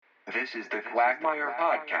This is the Quagmire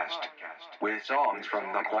Podcast, with songs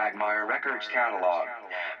from the Quagmire Records catalog,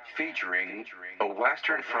 featuring The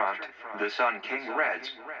Western Front, The Sun King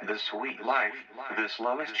Reds, The Sweet Life, The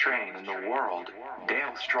Slowest Train in the World,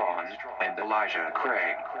 Dale Strawn, and Elijah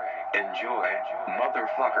Craig. Enjoy,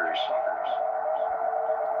 motherfuckers.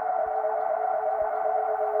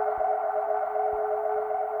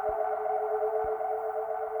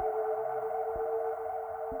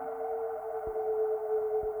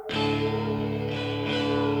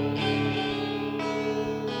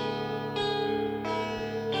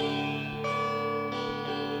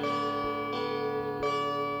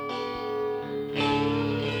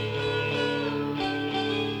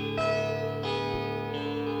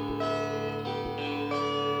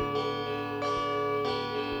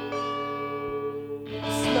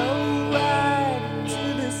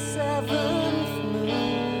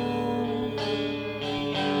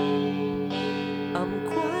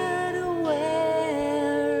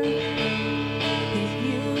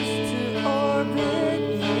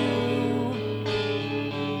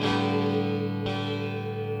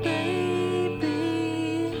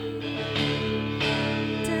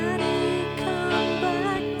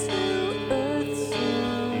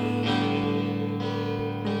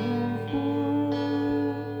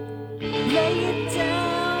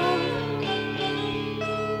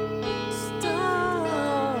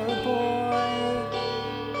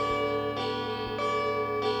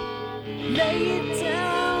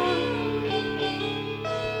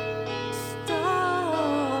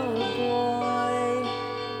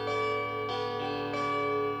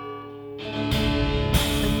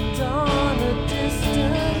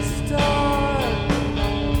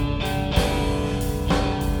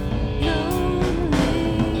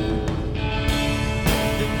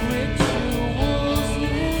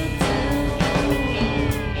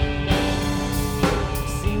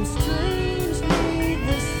 Strangely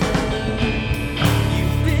the same.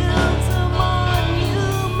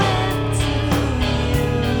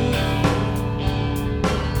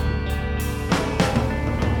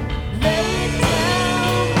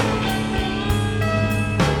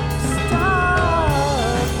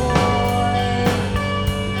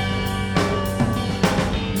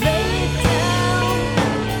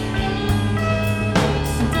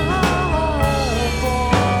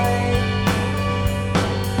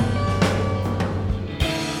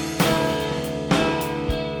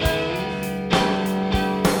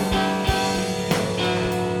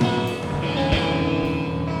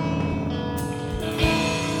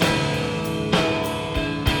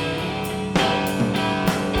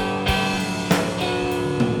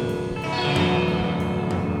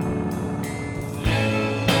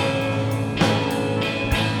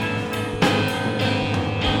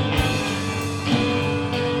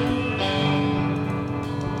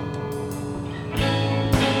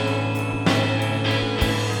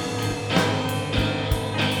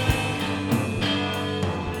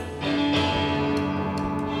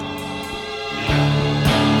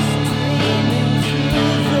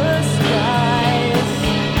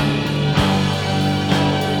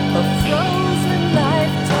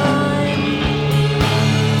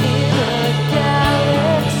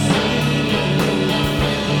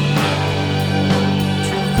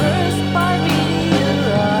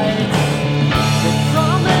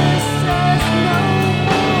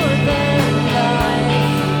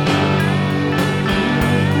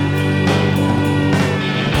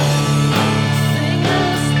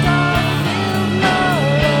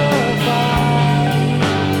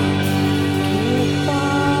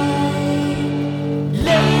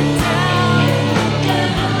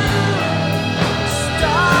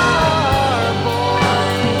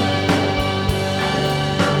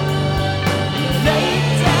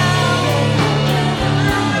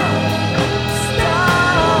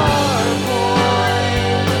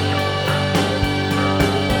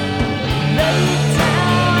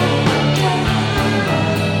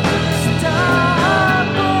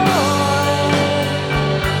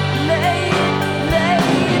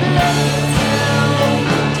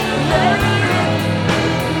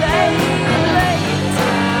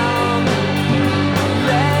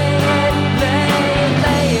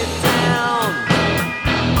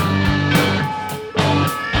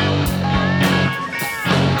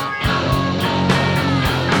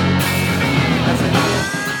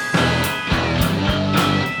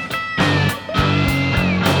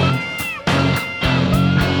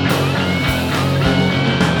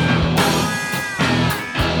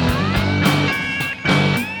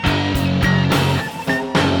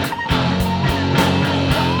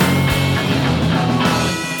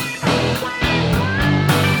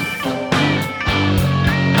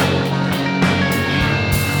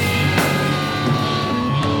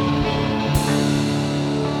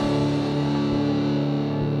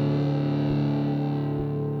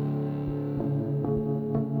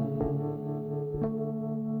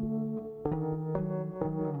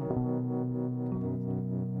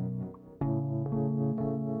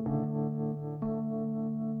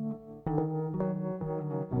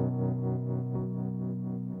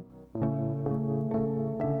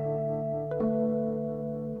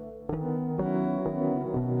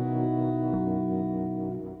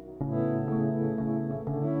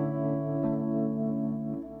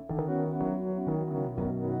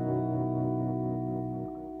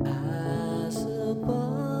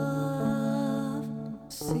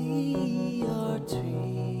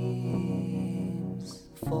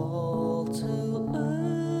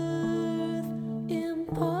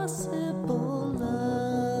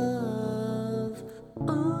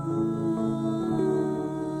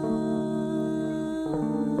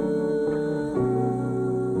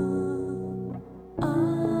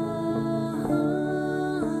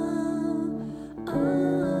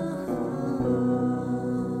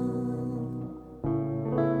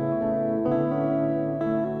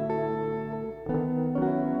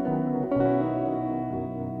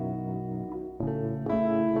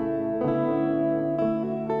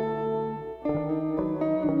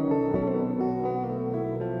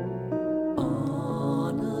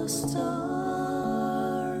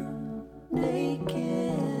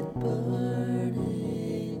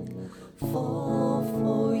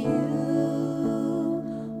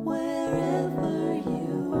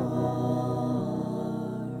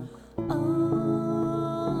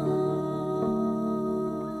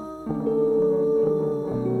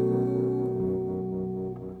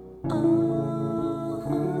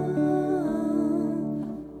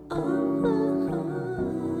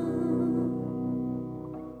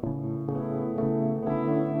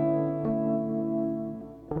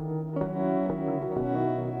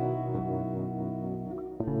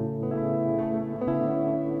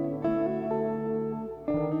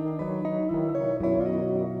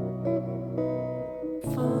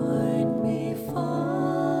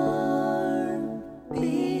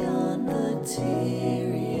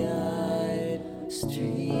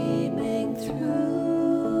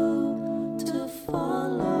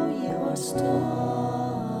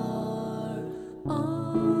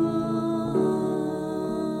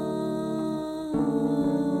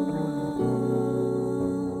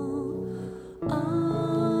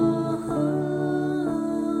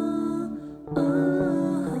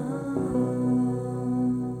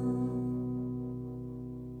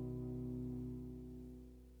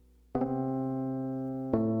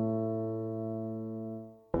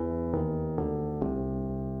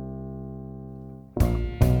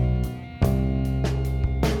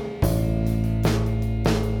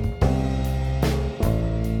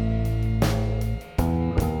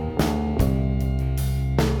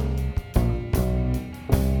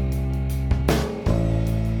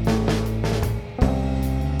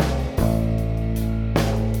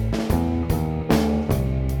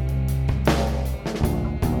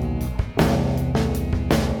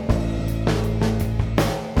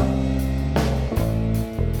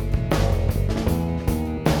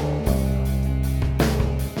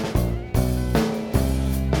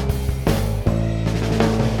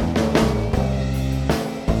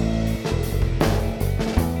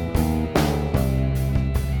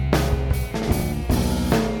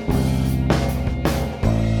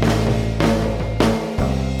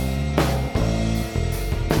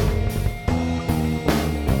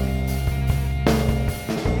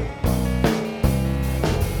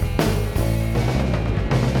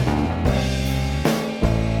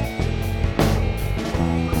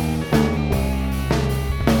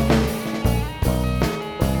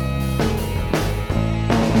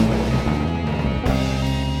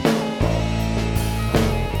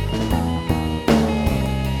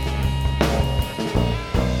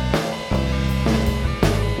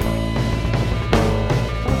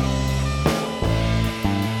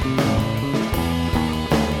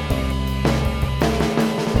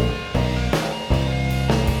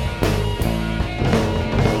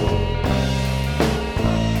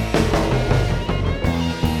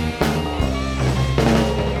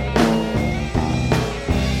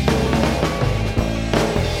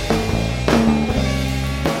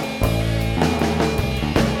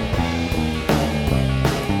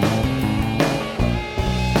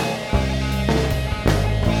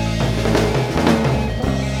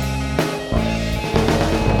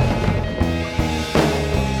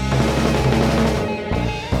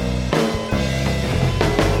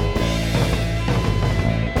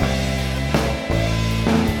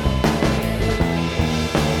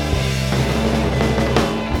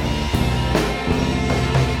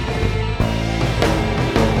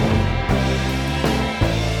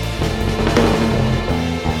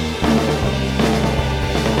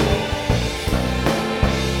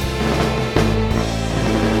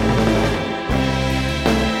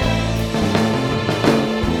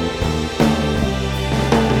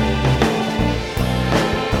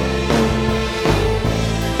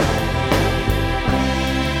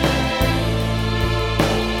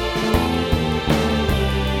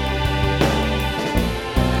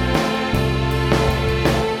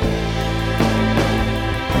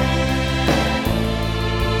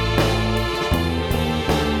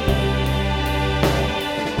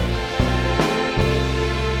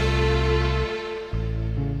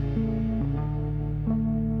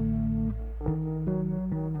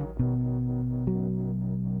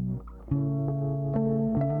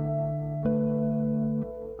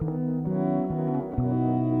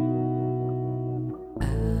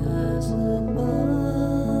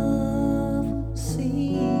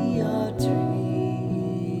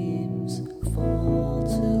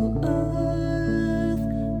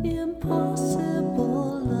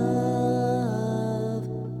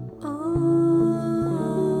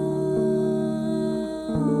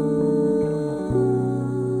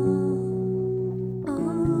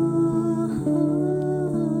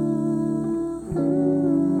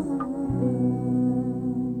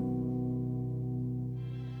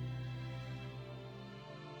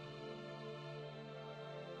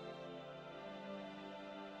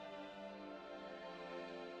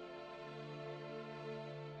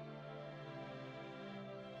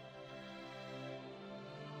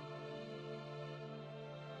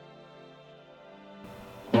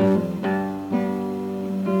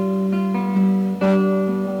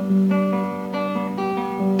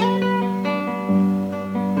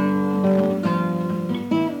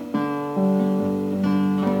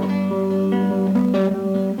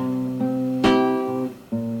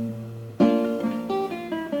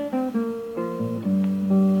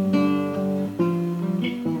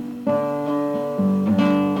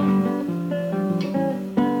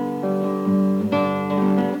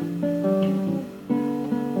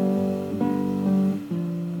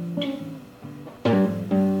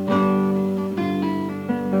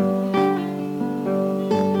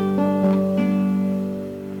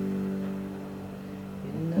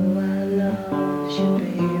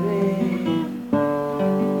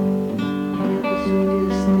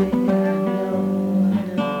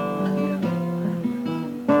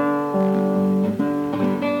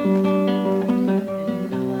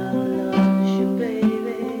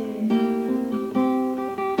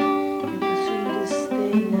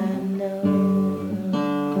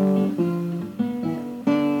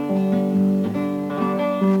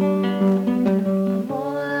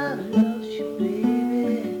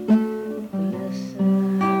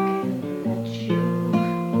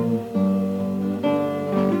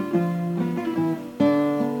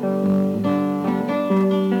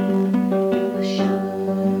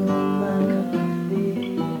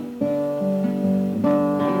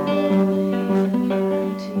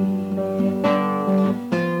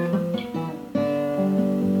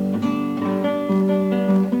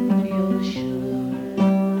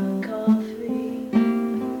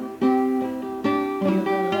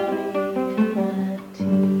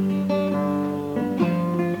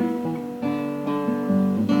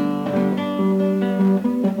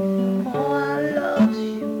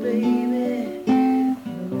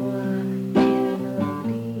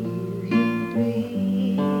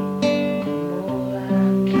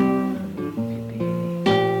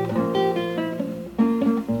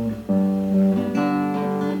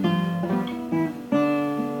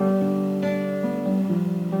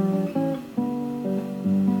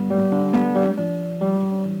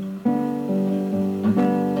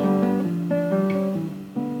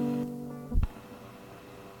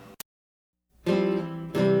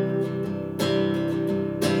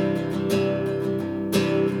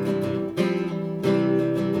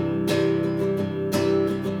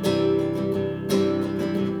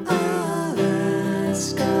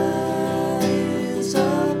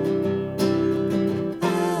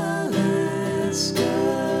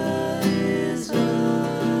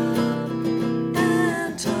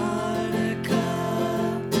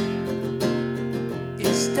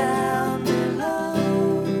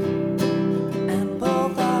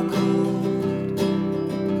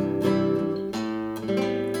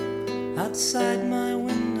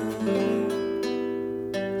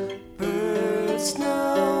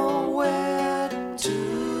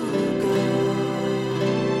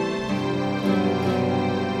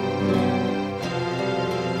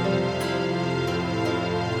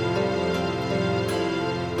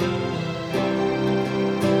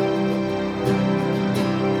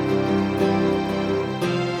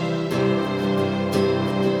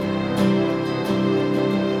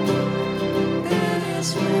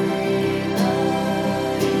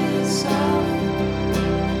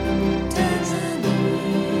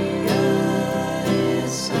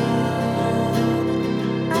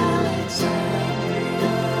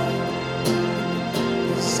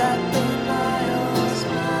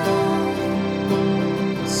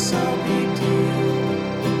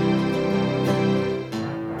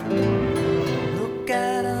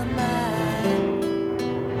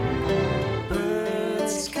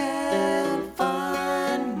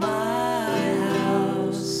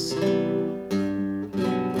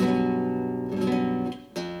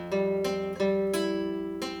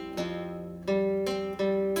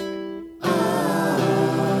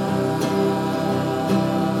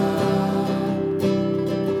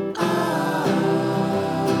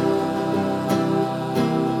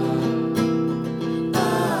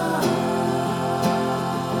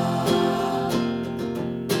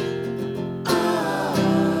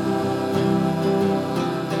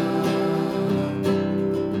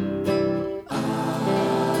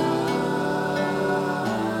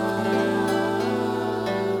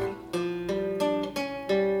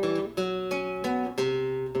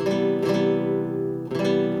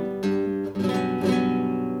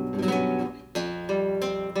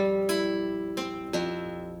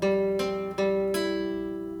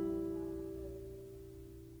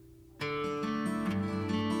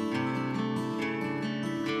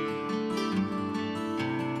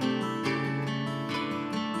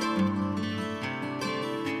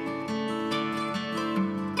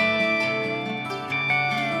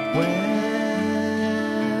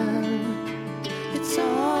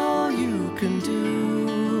 can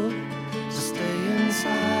do is stay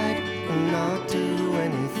inside and not do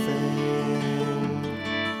anything.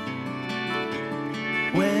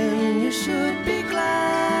 When you should be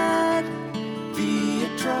glad the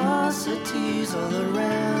atrocities all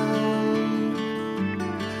around,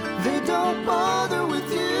 they don't bother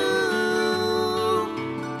with you.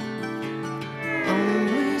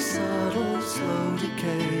 Only subtle, slow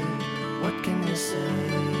decay. What can you say?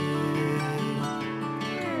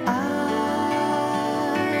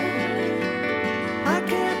 I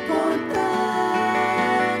can't want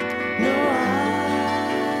that. No,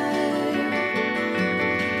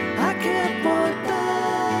 I can't want that.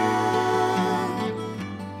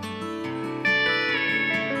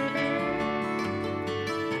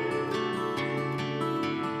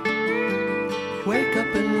 Wake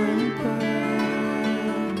up and whimper.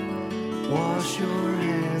 Wash your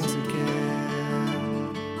hands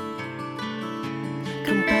again.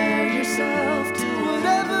 Compare yourself to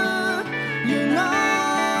whatever you're not.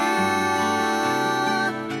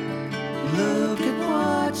 Look at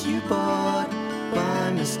what you bought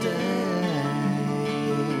by mistake.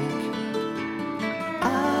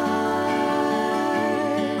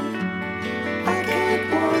 I can't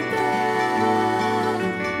want that.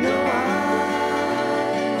 No,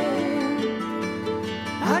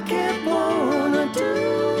 I can't wanna do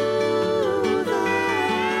that.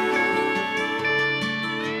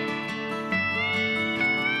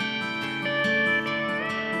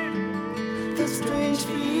 The strange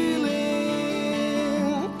feeling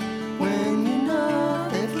when you know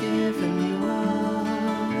they've given you up.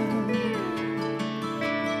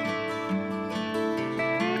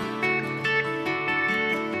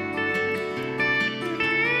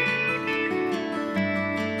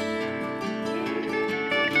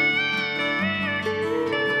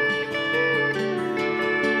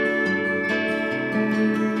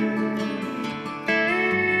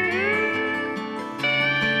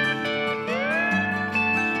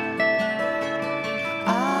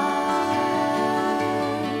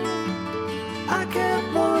 I can't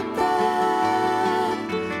want that.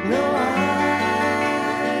 No,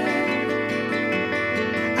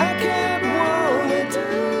 I can't wanna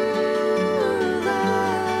do that.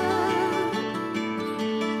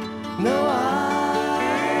 No,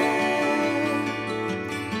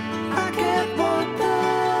 I can't want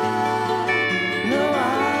that. No,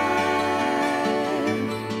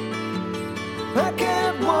 I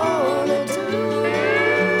can't wanna do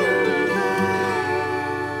that.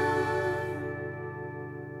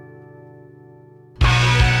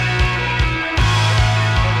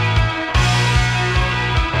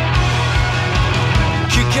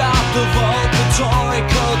 Kick out the vocatory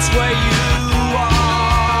codes where you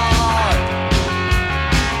are.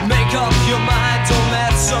 Make up your mind, don't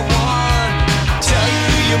let someone tell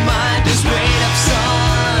you your mind is made of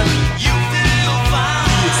sun. You feel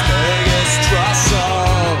fine. It's Vegas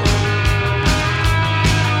Trussell.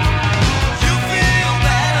 You feel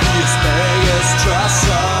better. It's Vegas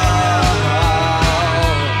Trussell.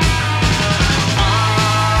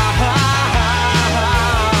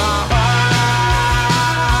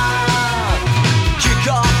 Kick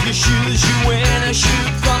off your shoes, you win a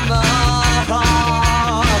shoot from the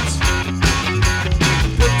heart.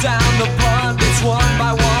 Put down the pundits one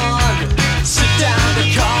by one. Sit down to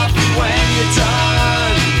coffee when you're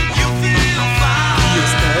done. You feel fine.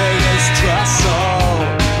 It's Vegas Trussell.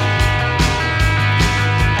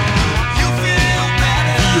 You feel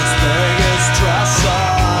better. It's Vegas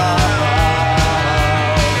Trussell.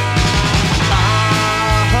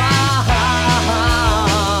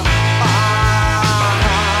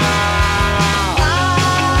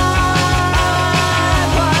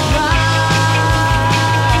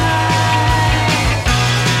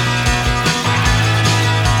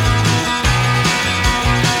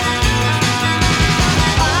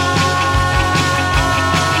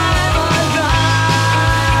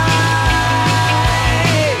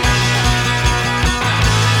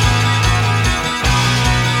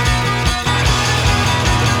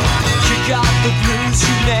 Kick out the blues,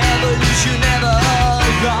 you never lose, you never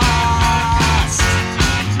lost.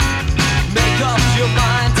 Make up your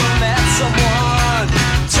mind, don't let someone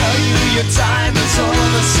tell you your time is over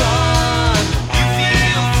the sun. You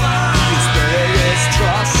feel fine. It's Vegas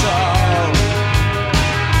Trussell.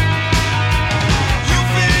 You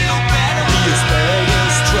feel better. It's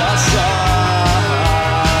Vegas Trussell.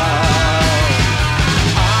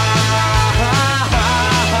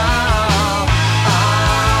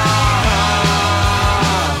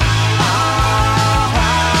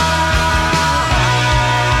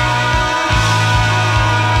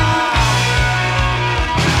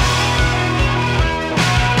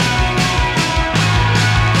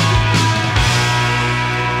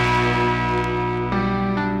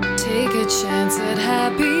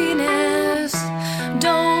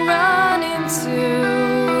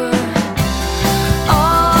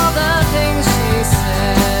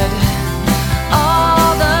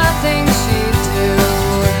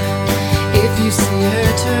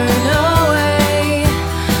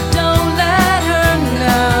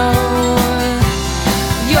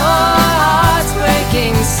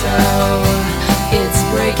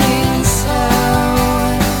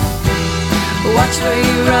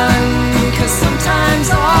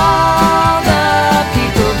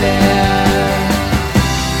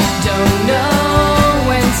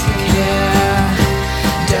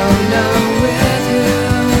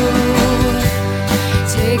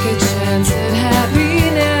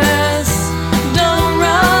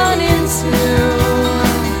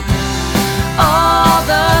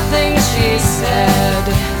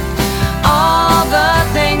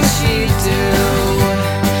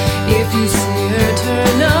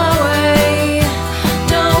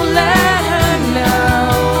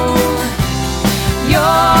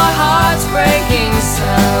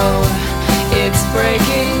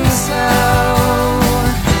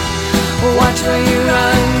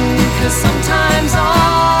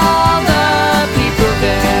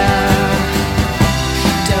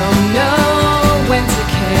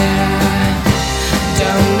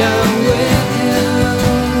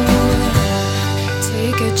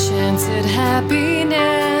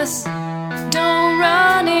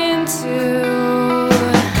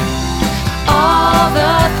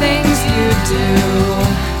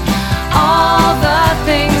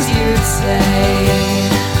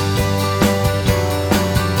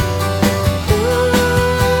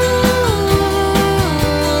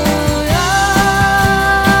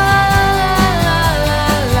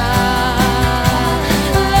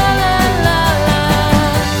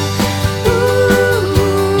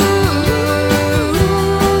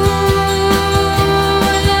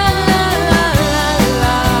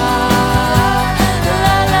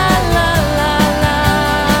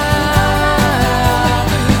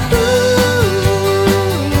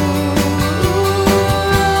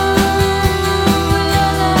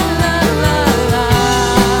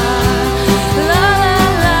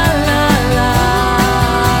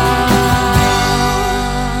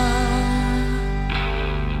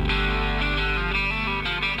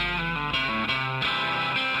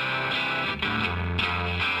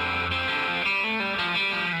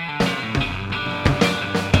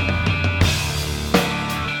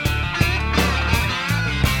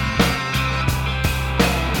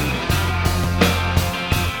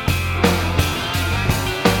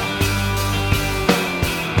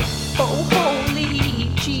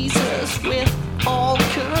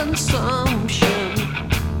 consumption.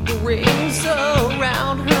 The rings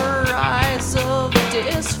around her eyes of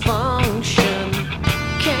dysfunction.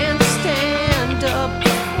 Can't stand up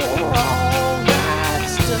for all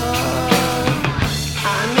that's done.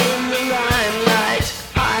 I'm in the limelight.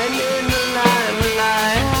 I'm in the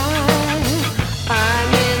limelight.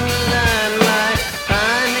 I'm in the limelight.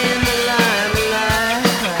 I'm in the limelight.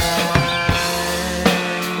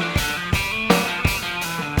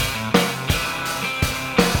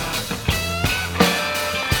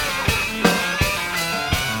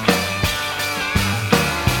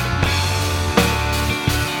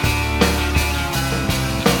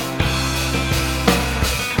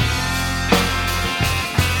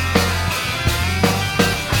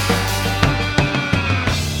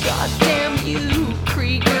 Goddamn you,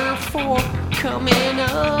 Krieger, for coming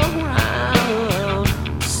around.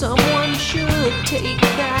 Someone should take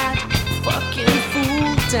that fucking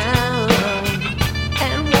fool down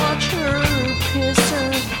and watch her piss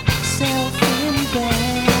herself in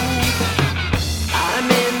bed. I'm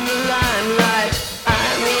in the limelight.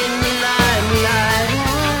 I'm in the limelight.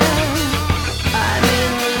 I'm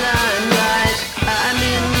in the limelight. I'm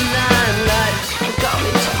in the limelight. They got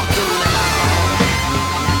me talking loud.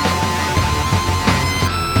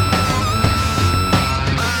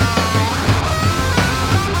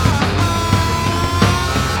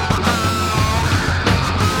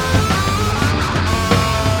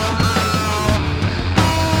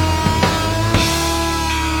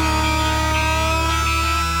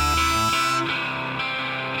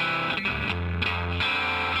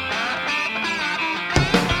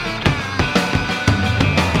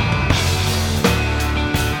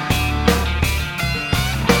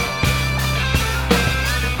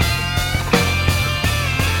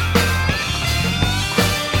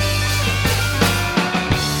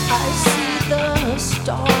 I see the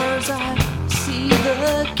stars, I see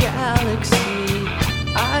the galaxy.